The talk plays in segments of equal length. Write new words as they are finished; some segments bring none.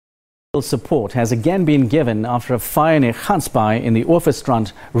Support has again been given after a fire near Gansbaai in the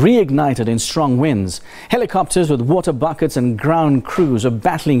Overstrand reignited in strong winds. Helicopters with water buckets and ground crews are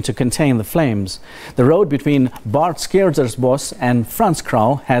battling to contain the flames. The road between Baardskeerdersbos and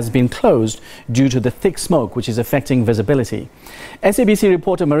Franskraal has been closed due to the thick smoke which is affecting visibility. SABC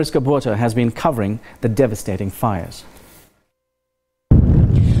reporter Mariska Botha has been covering the devastating fires.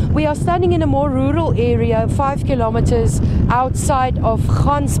 We are standing in a more rural area, 5 kilometers outside of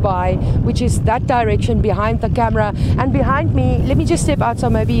Gansbaai, which is that direction behind the camera. And behind me, let me just step out so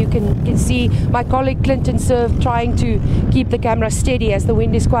maybe you can see my colleague Clinton Surf trying to keep the camera steady as the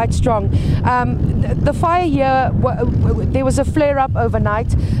wind is quite strong. The fire here, there was a flare-up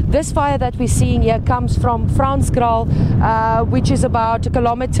overnight. This fire that we're seeing here comes from Franskraal, which is about 1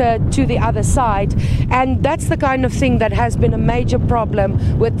 kilometer to the other side. And that's the kind of thing that has been a major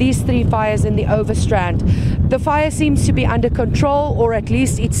problem with these 3 fires in the Overstrand. The fire seems to be under control, or at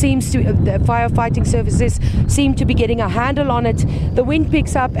least it seems to, the firefighting services seem to be getting a handle on it. The wind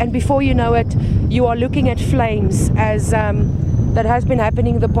picks up and before you know it, you are looking at flames as that has been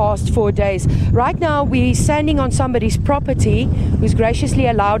happening the past 4 days. Right now we're standing on somebody's property who's graciously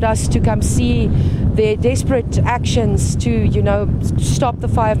allowed us to come see their desperate actions to, stop the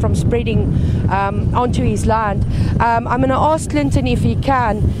fire from spreading onto his land. I'm going to ask Clinton if he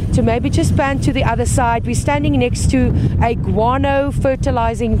can to maybe just pan to the other side. We're standing next to a guano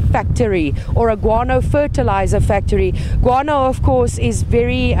fertilizing factory or a guano fertilizer factory. Guano, of course, is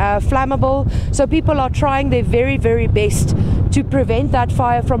very flammable, so people are trying their very, very best to prevent that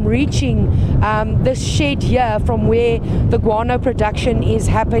fire from reaching this shed here from where the guano production is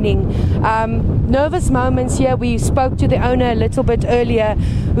happening. Nervous moments here. We spoke to the owner a little bit earlier,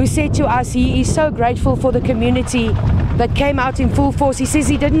 who said to us he is so grateful for the community that came out in full force. He says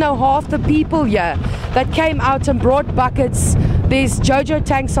he didn't know half the people here that came out and brought buckets. There's JoJo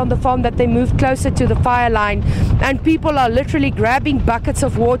tanks on the farm that they moved closer to the fire line, and people are literally grabbing buckets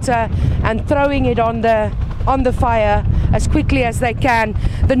of water and throwing it on the fire as quickly as they can.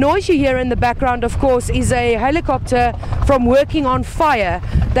 The noise you hear in the background, of course, is a helicopter from working on fire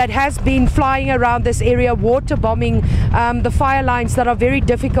that has been flying around this area, water bombing the fire lines that are very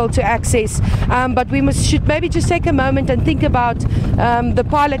difficult to access. But we should maybe just take a moment and think about the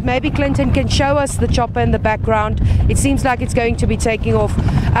pilot. Maybe Clinton can show us the chopper in the background. It seems like it's going to be taking off.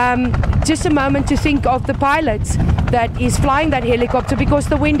 Just a moment to think of the pilot that is flying that helicopter, because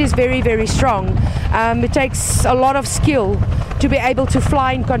the wind is very, very strong. It takes a lot of skill to be able to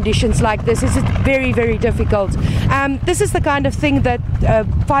fly in conditions like this. It's very, very difficult. This is the kind of thing that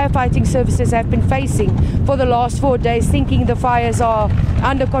firefighting services have been facing for the last 4 days, thinking the fires are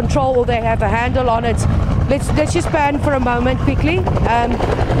under control or they have a handle on it. Let's just pan for a moment quickly.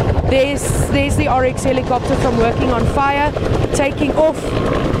 There's the Oryx helicopter from working on fire taking off.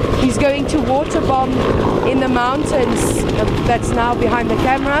 He's going to water bomb in the mountains that's now behind the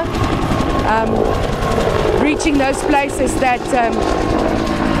camera, reaching those places that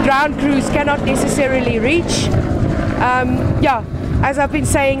ground crews cannot necessarily reach. As I've been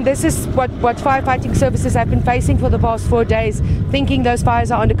saying, this is what firefighting services have been facing for the past 4 days, thinking those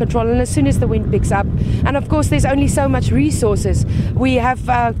fires are under control, and as soon as the wind picks up, and of course there's only so much resources. We have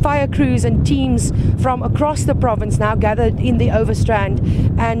fire crews and teams from across the province now gathered in the Overstrand,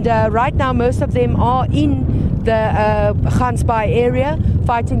 and right now most of them are in the Gansbaai area,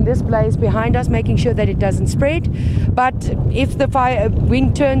 fighting this blaze behind us, making sure that it doesn't spread. But if the fire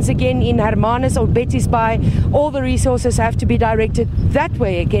wind turns again in Hermanus or Baardskeerdersbos, all the resources have to be directed that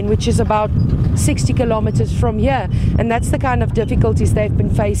way again, which is about 60 kilometers from here, and that's the kind of difficulties they've been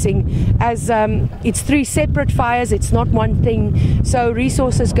facing, as it's 3 separate fires, it's not one thing, so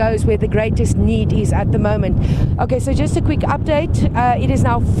resources goes where the greatest need is at the moment. Okay, so just a quick update. It is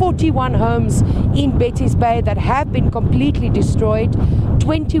now 41 homes in Betty's Bay that have been completely destroyed.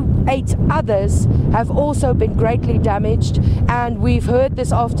 28 others have also been greatly damaged, and we've heard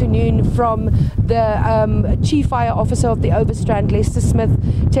this afternoon from the Chief Fire Officer of the Overstrand, Lester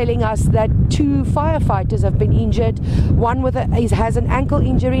Smith, telling us that 2 firefighters have been injured. One has an ankle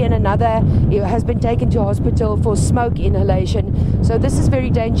injury, and another has been taken to hospital for smoke inhalation. So this is very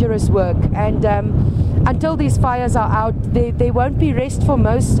dangerous work, and until these fires are out, there won't be rest for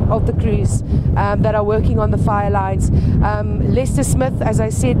most of the crews that are working on the fire lines. Lester Smith, as I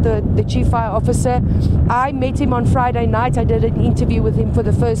said, the Chief Fire Officer, I met him on Friday night. I did an interview with him for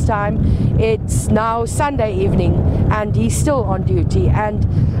the first time. It's now Sunday evening, and he's still on duty. And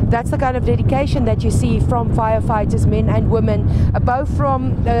that's the kind of dedication that you see from firefighters, men and women, both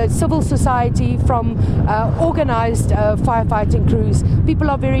from civil society, from organized firefighting crews. People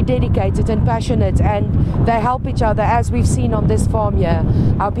are very dedicated and passionate, and they help each other, as we've seen on this farm here.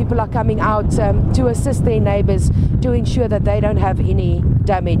 Our people are coming out to assist their neighbors to ensure that they don't have any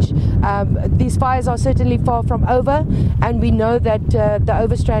damage. These fires are certainly far from over, and we know that the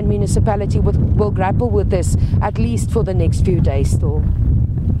Overstrand municipality will grapple with this at least for the next few days still.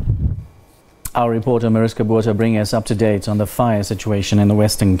 Our reporter Mariska Botha bringing us up to date on the fire situation in the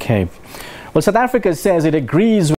Western Cape. Well, South Africa says it agrees